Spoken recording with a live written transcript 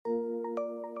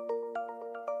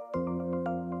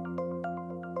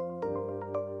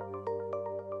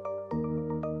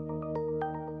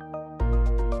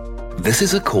This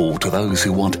is a call to those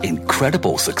who want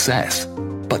incredible success,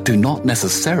 but do not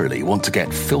necessarily want to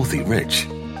get filthy rich.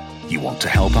 You want to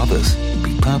help others,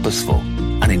 be purposeful,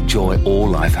 and enjoy all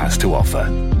life has to offer.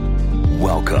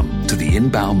 Welcome to the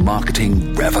Inbound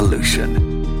Marketing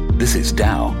Revolution. This is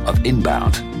Tao of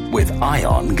Inbound with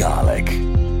Ion Garlic.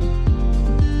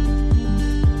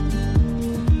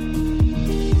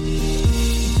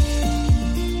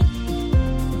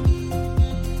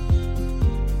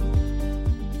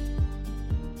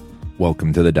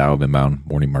 Welcome to the Tao of Inbound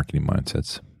Morning Marketing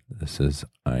Mindsets. This is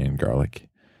Ion Garlic,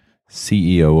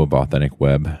 CEO of Authentic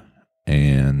Web,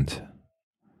 and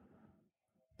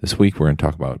this week we're going to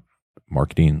talk about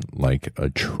marketing like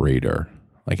a trader,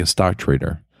 like a stock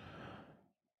trader.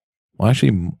 Well,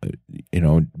 actually,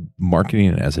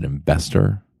 marketing as an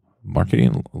investor,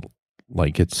 marketing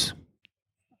like it's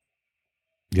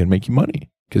going to make you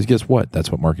money. Because guess what?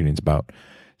 That's what marketing is about.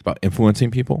 It's about influencing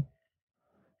people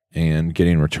and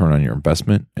getting a return on your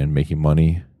investment and making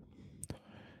money,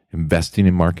 investing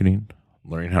in marketing,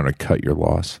 learning how to cut your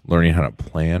loss, learning how to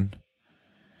plan,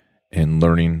 and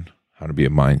learning how to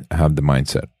have the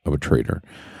mindset of a trader.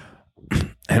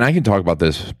 And I can talk about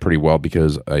this pretty well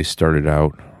because I started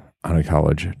out out of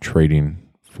college trading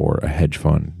for a hedge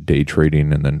fund, day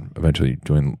trading, and then eventually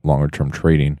doing longer term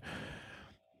trading.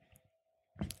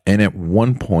 And at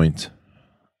one point,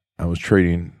 I was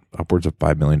trading upwards of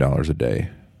 $5 million a day.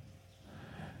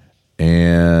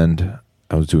 And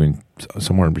I was doing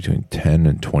somewhere in between 10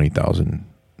 and 20,000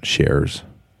 shares,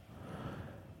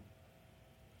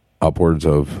 upwards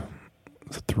of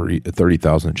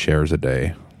 30,000 shares a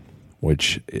day,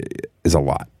 which is a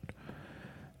lot.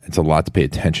 It's a lot to pay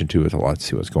attention to. It's a lot to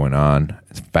see what's going on.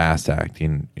 It's fast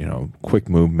acting, quick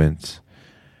movements.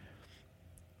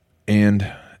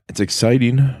 And it's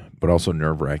exciting, but also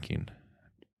nerve wracking.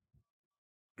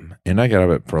 And I got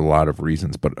out of it for a lot of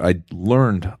reasons, but I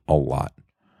learned a lot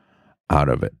out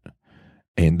of it.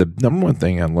 And the number one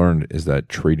thing I learned is that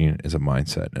trading is a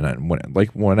mindset. And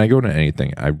when I go to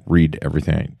anything, I read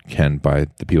everything I can by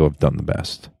the people who have done the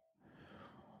best.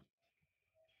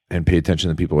 And pay attention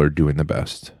to the people who are doing the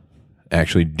best,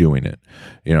 actually doing it.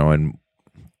 And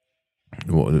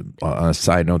on a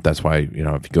side note, that's why, if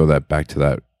you go back to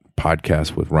that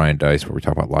podcast with Ryan Deiss where we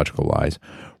talk about logical lies,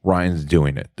 Ryan's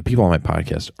doing it. The people on my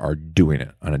podcast are doing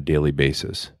it on a daily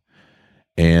basis.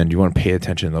 And you want to pay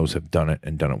attention to those who have done it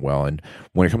and done it well. And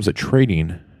when it comes to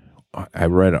trading, I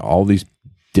read all these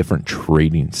different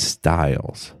trading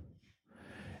styles.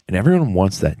 And everyone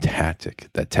wants that tactic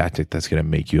that's going to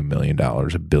make you $1 million,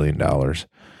 $1 billion,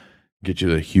 get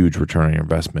you a huge return on your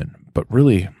investment. But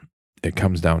really, it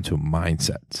comes down to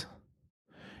mindsets.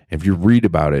 If you read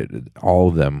about it, all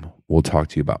of them will talk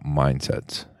to you about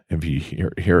mindsets. If you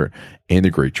hear and the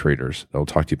great traders, they'll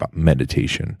talk to you about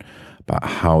meditation, about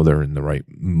how they're in the right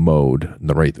mode,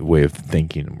 the right way of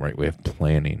thinking, the right way of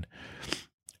planning.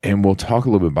 And we'll talk a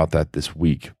little bit about that this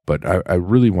week. But I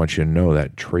really want you to know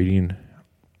that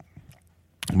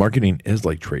marketing is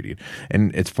like trading.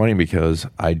 And it's funny because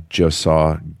I just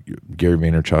saw Gary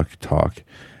Vaynerchuk talk,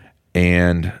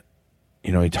 and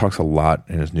he talks a lot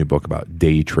in his new book about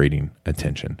day trading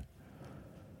attention.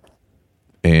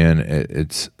 And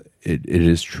it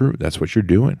is true. That's what you're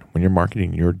doing when you're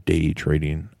marketing. You're day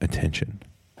trading attention.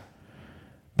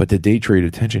 But to day trade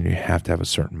attention, you have to have a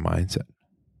certain mindset.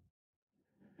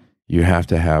 You have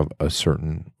to have a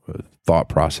certain thought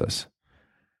process.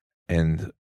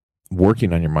 And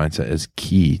working on your mindset is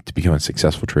key to becoming a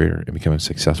successful trader and becoming a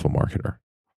successful marketer.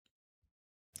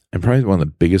 And probably one of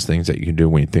the biggest things that you can do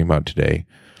when you think about today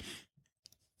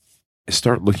is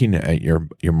start looking at your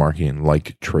marketing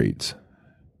like trades.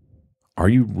 Are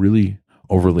you really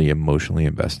overly emotionally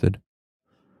invested?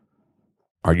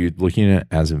 Are you looking at it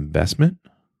as investment?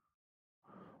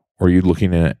 Or are you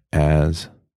looking at it as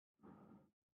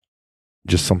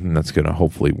just something that's going to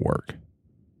hopefully work?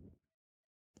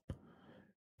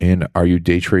 And are you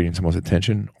day trading someone's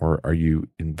attention, or are you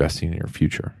investing in your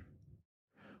future?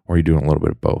 Or are you doing a little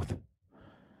bit of both?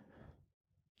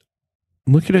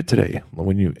 Look at it today.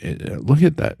 When you look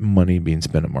at that money being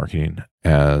spent on marketing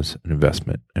as an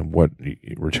investment and what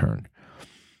return.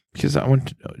 Because I want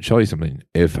to show you something.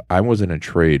 If I was in a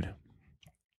trade,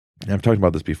 and I've talked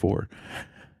about this before,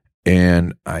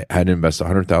 and I had to invest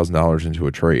 $100,000 into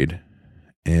a trade,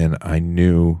 and I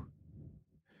knew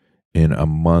in a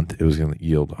month it was going to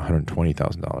yield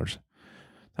 $120,000.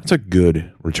 That's a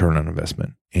good return on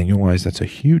investment. Annualized, that's a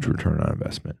huge return on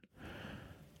investment.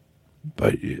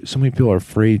 But so many people are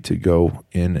afraid to go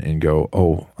in and go,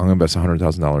 oh, I'm going to invest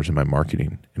 $100,000 in my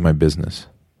marketing, in my business.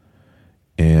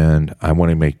 And I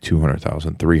want to make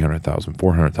 $200,000, $300,000,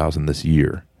 $400,000 this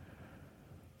year.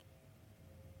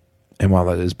 And while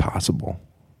that is possible,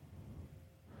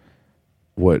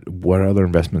 what other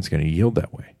investment's going to yield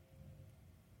that way?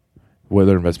 What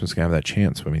other investment's going to have that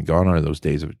chance? I mean, gone are those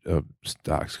days of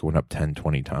stocks going up 10,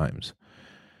 20 times.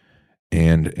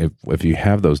 And if you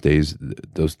have those days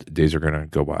are going to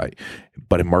go by.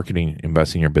 But in marketing,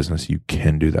 investing in your business, you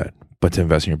can do that. But to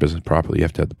invest in your business properly, you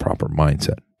have to have the proper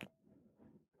mindset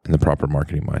and the proper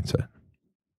marketing mindset.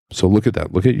 So look at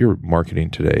that. Look at your marketing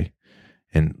today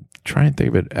and try and think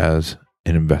of it as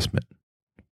an investment,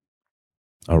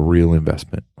 a real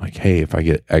investment. Like, hey, if I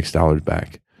get X dollars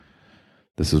back,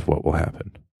 this is what will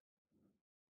happen.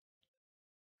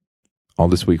 All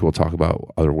this week, we'll talk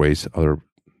about other ways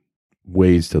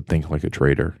to think like a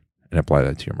trader and apply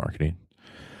that to your marketing.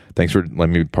 Thanks for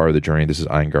letting me be part of the journey. This is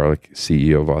Ian Garlic,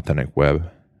 CEO of Authentic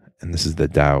Web, and this is the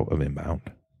Tao of Inbound,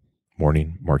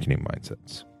 Morning Marketing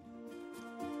Mindsets.